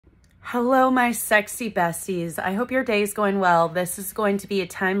Hello, my sexy besties. I hope your day is going well. This is going to be a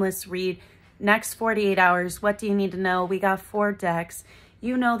timeless read. Next 48 hours, what do you need to know? We got 4 decks.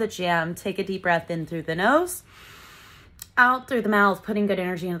 You know the jam. Take a deep breath in through the nose, out through the mouth, putting good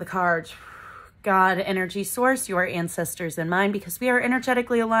energy into the cards. God, energy source, your ancestors and mine, because we are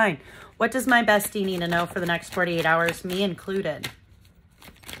energetically aligned. What does my bestie need to know for the next 48 hours, me included?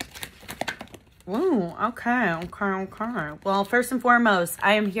 Ooh, okay. Well, first and foremost,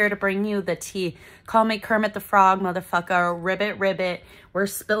 I am here to bring you the tea. Call me Kermit the Frog, motherfucker. Ribbit. We're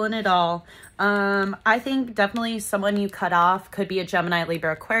spilling it all. I think definitely someone you cut off could be a Gemini,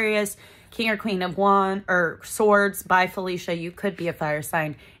 Libra, Aquarius, King or Queen of Wands or Swords. Bye, Felicia. You could be a fire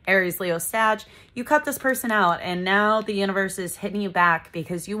sign. Aries, Leo, Sag. You cut this person out, and now the universe is hitting you back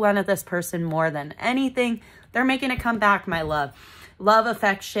because you wanted this person more than anything. They're making it come back, my love. Love,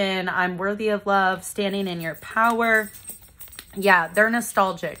 affection, I'm worthy of love, standing in your power. Yeah, they're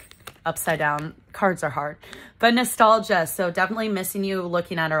nostalgic. Upside down, cards are hard. But nostalgia, so definitely missing you,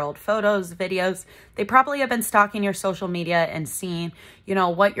 looking at our old photos, videos. They probably have been stalking your social media and seeing, you know,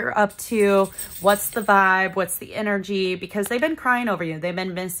 what you're up to, what's the vibe, what's the energy, because they've been crying over you. They've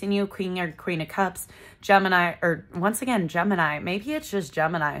been missing you, Queen or Queen of Cups, Gemini, or once again, Gemini. Maybe it's just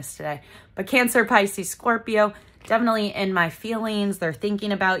Geminis today. But Cancer, Pisces, Scorpio, definitely in my feelings. They're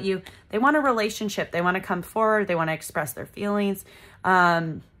thinking about you. They want a relationship. They want to come forward. They want to express their feelings.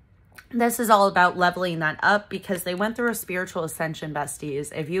 This is all about leveling that up because they went through a spiritual ascension,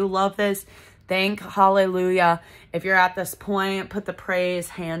 besties. If you love this, thank hallelujah. If you're at this point, put the praise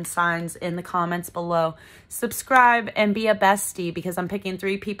hand signs in the comments below. Subscribe and be a bestie because I'm picking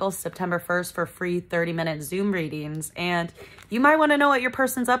 3 people September 1st for free 30-minute Zoom readings. And you might want to know what your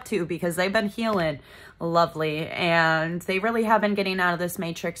person's up to because they've been healing. Lovely. And they really have been getting out of this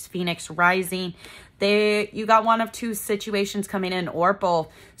matrix, Phoenix rising. You got one of 2 situations coming in or both.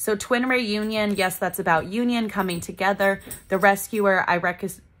 So twin reunion, yes, that's about union coming together. The rescuer,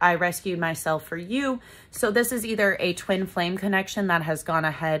 I rescued myself for you. So this is either a twin flame connection that has gone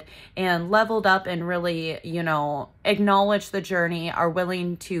ahead and leveled up and really, you know, acknowledge the journey, are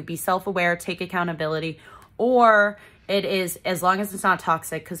willing to be self-aware, take accountability, or it is, as long as it's not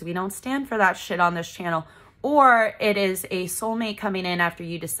toxic, because we don't stand for that shit on this channel, or it is a soulmate coming in after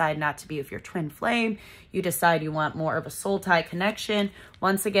you decide not to be with your twin flame. You decide you want more of a soul tie connection.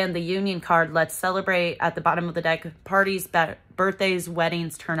 Once again, the union card, let's celebrate. At the bottom of the deck, parties, birthdays,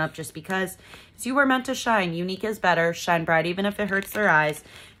 weddings turn up just because. You were meant to shine. Unique is better. Shine bright even if it hurts their eyes.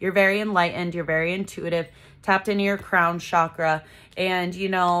 You're very enlightened. You're very intuitive. Tapped into your crown chakra and, you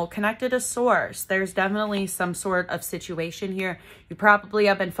know, connected to source. There's definitely some sort of situation here. You probably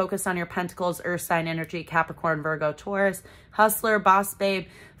have been focused on your pentacles, earth sign energy, Capricorn, Virgo, Taurus, hustler, boss babe,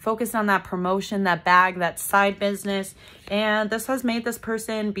 focused on that promotion, that bag, that side business. And this has made this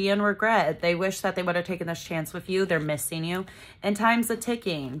person be in regret. They wish that they would have taken this chance with you. They're missing you. And time's a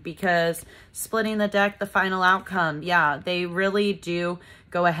ticking because splitting the deck, the final outcome. Yeah, they really do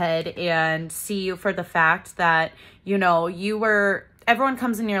go ahead and see you for the fact that, you know, everyone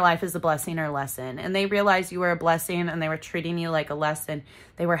comes in your life as a blessing or lesson, and they realized you were a blessing and they were treating you like a lesson.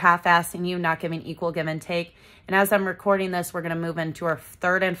 They were half-assing you, not giving equal give and take. And as I'm recording this, we're going to move into our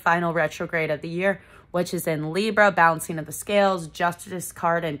 3rd and final retrograde of the year, which is in Libra, balancing of the scales, Justice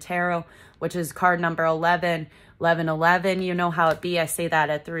card, and Tarot, which is card number 11. 11. You know how it be. I say that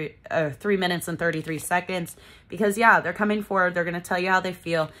at 3 minutes and 33 seconds because, yeah, they're coming forward. They're going to tell you how they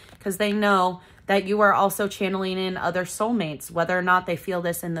feel because they know that you are also channeling in other soulmates, whether or not they feel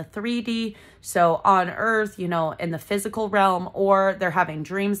this in the 3D, so on earth, you know, in the physical realm, or they're having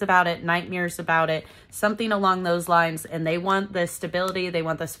dreams about it, nightmares about it, something along those lines. And they want this stability. They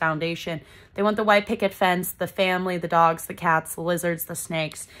want this foundation. They want the white picket fence, the family, the dogs, the cats, the lizards, the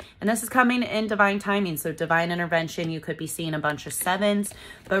snakes. And this is coming in divine timing. So divine intervention, you could be seeing a bunch of 7s,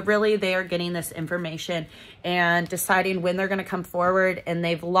 but really they are getting this information and deciding when they're going to come forward. And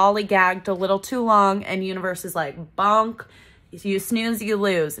they've lollygagged a little too long, and universe is like, bonk. You snooze, you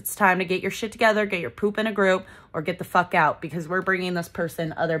lose. It's time to get your shit together, get your poop in a group, or get the fuck out, because we're bringing this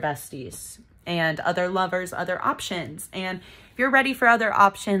person other besties and other lovers, other options. And if you're ready for other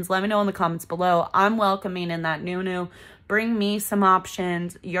options, let me know in the comments below. I'm welcoming in that new. Bring me some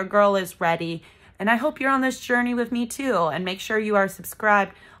options. Your girl is ready. And I hope you're on this journey with me too. And make sure you are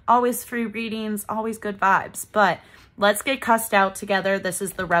subscribed. Always free readings, always good vibes. But let's get cussed out together. This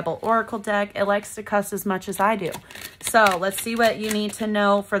is the Rebel Oracle deck. It likes to cuss as much as I do. So let's see what you need to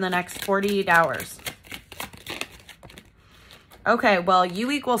know for the next 48 hours. Okay, well,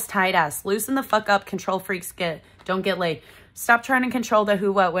 U equals tight ass. Loosen the fuck up. Control freaks don't get laid. Stop trying to control the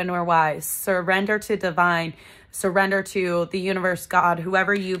who, what, when, or why. Surrender to divine. surrender to the universe, God,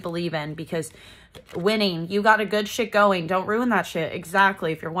 whoever you believe in, because winning, you got a good shit going. Don't ruin that shit.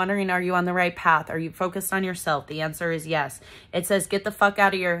 Exactly. If you're wondering, are you on the right path? Are you focused on yourself? The answer is yes. It says, get the fuck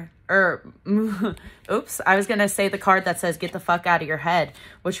out of your, oops, I was going to say the card that says, get the fuck out of your head,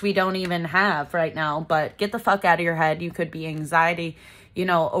 which we don't even have right now, but get the fuck out of your head. You could be anxiety, you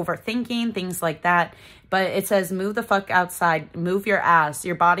know, overthinking, things like that. But it says, move the fuck outside, move your ass.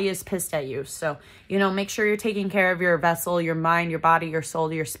 Your body is pissed at you. So, you know, make sure you're taking care of your vessel, your mind, your body, your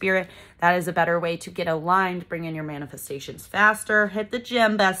soul, your spirit. That is a better way to get aligned, bring in your manifestations faster, hit the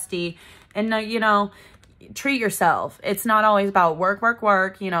gym, bestie. And, you know, treat yourself. It's not always about work, work,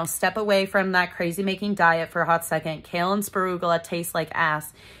 work. You know, step away from that crazy making diet for a hot second. Kale and spirugula taste like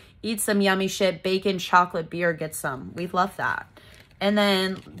ass. Eat some yummy shit, bacon, chocolate, beer, get some. We love that. And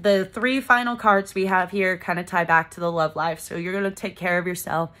then the 3 final cards we have here kind of tie back to the love life. So you're going to take care of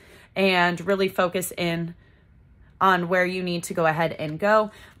yourself and really focus in on where you need to go ahead and go.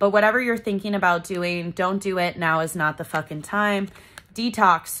 But whatever you're thinking about doing, don't do it. Now is not the fucking time.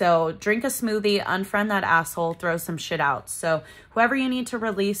 Detox. So drink a smoothie, unfriend that asshole, throw some shit out. So whoever you need to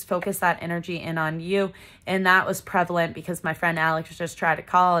release, focus that energy in on you. And that was prevalent because my friend Alex just tried to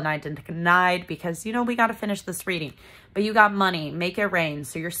call and I denied because, you know, we got to finish this reading. But you got money, make it rain.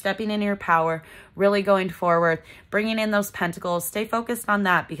 So you're stepping into your power, really going forward, bringing in those pentacles. Stay focused on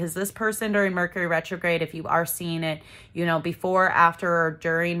that because this person during Mercury retrograde, if you are seeing it, you know, before, after, or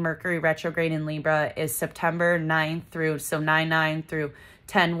during Mercury retrograde in Libra is September 9th through, so 9/9 through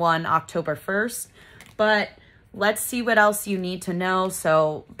 10/1, October 1st. But let's see what else you need to know.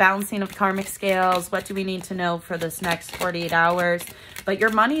 So balancing of karmic scales, what do we need to know for this next 48 hours? But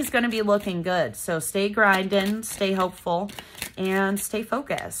your money is going to be looking good. So stay grinding, stay hopeful, and stay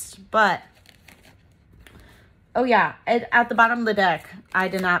focused. But, oh yeah, at the bottom of the deck, I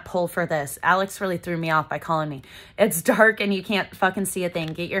did not pull for this. Alex really threw me off by calling me. It's dark and you can't fucking see a thing.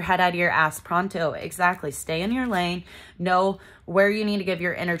 Get your head out of your ass pronto. Exactly. Stay in your lane. Know where you need to give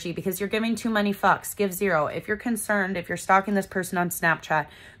your energy because you're giving too many fucks. Give 0. If you're concerned, if you're stalking this person on Snapchat,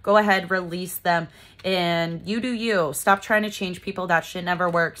 go ahead, release them, and you do you. Stop trying to change people. That shit never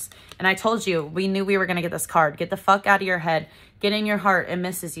works. And I told you, we knew we were going to get this card. Get the fuck out of your head. Get in your heart. It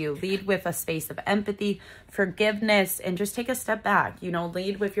misses you. Lead with a space of empathy, forgiveness, and just take a step back. You know,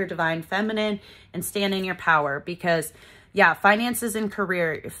 lead with your divine feminine and stand in your power because, yeah, finances and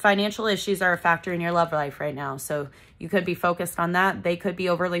career, financial issues are a factor in your love life right now. So you could be focused on that. They could be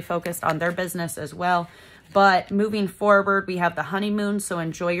overly focused on their business as well. But moving forward, we have the honeymoon. So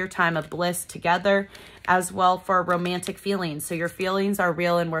enjoy your time of bliss together as well for romantic feelings. So your feelings are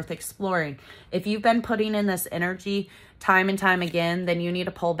real and worth exploring. If you've been putting in this energy time and time again, then you need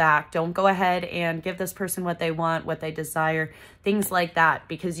to pull back. Don't go ahead and give this person what they want, what they desire, things like that,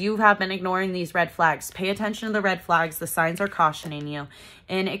 because you have been ignoring these red flags. Pay attention to the red flags. The signs are cautioning you.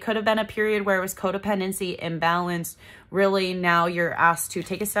 And it could have been a period where it was codependency, imbalance. Really, now you're asked to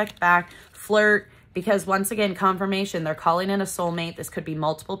take a step back, flirt, because once again, confirmation, they're calling in a soulmate. This could be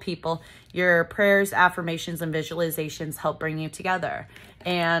multiple people. Your prayers, affirmations, and visualizations help bring you together.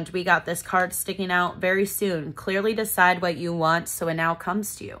 And we got this card sticking out very soon. Clearly decide what you want so it now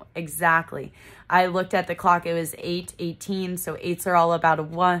comes to you. Exactly. I looked at the clock. It was 8:18. So 8s are all about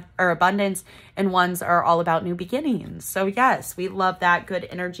abundance and 1s are all about new beginnings. So yes, we love that. Good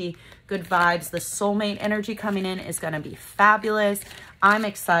energy, good vibes. The soulmate energy coming in is going to be fabulous. I'm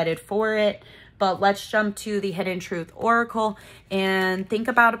excited for it. But let's jump to the Hidden Truth Oracle and think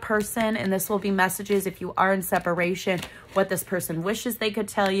about a person. And this will be messages if you are in separation, what this person wishes they could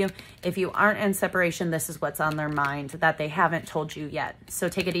tell you. If you aren't in separation, this is what's on their mind that they haven't told you yet. So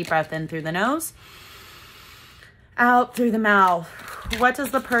take a deep breath in through the nose, out through the mouth. What does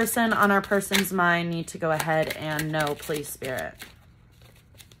the person on our person's mind need to go ahead and know, please, Spirit?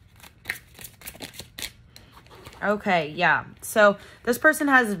 Okay, yeah. So this person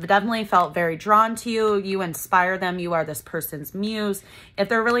has definitely felt very drawn to you. You inspire them. You are this person's muse. If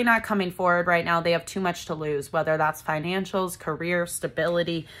they're really not coming forward right now, they have too much to lose, whether that's financials, career,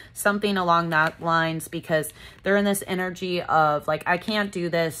 stability, something along that lines, because they're in this energy of like, I can't do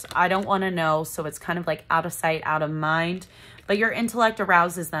this. I don't want to know. So it's kind of like out of sight, out of mind. But your intellect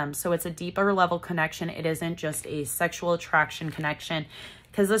arouses them. So it's a deeper level connection. It isn't just a sexual attraction connection.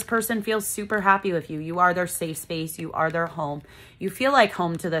 Because this person feels super happy with you. You are their safe space. You are their home. You feel like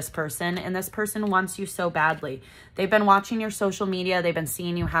home to this person. And this person wants you so badly. They've been watching your social media. They've been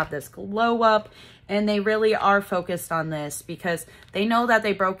seeing you have this glow up. And they really are focused on this because they know that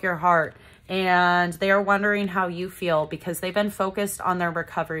they broke your heart. And they are wondering how you feel because they've been focused on their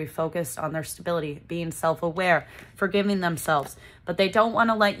recovery, focused on their stability, being self-aware, forgiving themselves. But they don't want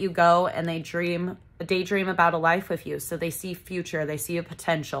to let you go, and they dream daydream about a life with you. So they see future, they see a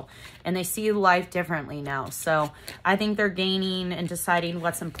potential, and they see life differently now. So I think they're gaining and deciding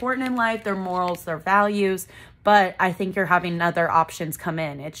what's important in life, their morals, their values. But I think you're having other options come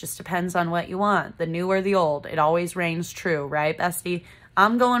in. It just depends on what you want, the new or the old. It always reigns true, right, bestie?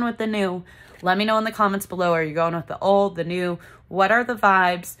 I'm going with the new. Let me know in the comments below. Are you going with the old, the new? What are the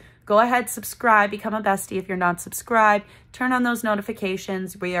vibes? Go ahead, subscribe, become a bestie if you're not subscribed. Turn on those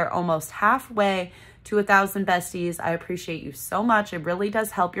notifications. We are almost halfway to 1,000 besties. I appreciate you so much. It really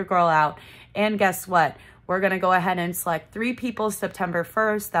does help your girl out. And guess what? We're going to go ahead and select 3 people September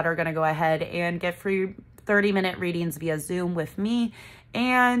 1st that are going to go ahead and get free 30-minute readings via Zoom with me.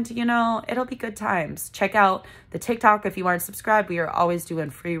 And, you know, it'll be good times. Check out the TikTok if you aren't subscribed. We are always doing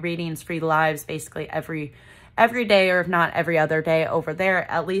free readings, free lives, basically every day, or if not every other day over there,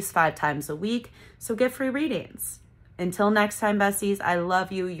 at least 5 times a week. So get free readings. Until next time, besties, I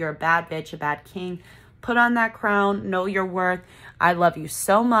love you. You're a bad bitch, a bad king. Put on that crown. Know your worth. I love you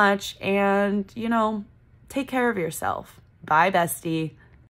so much. And, you know, take care of yourself. Bye, bestie.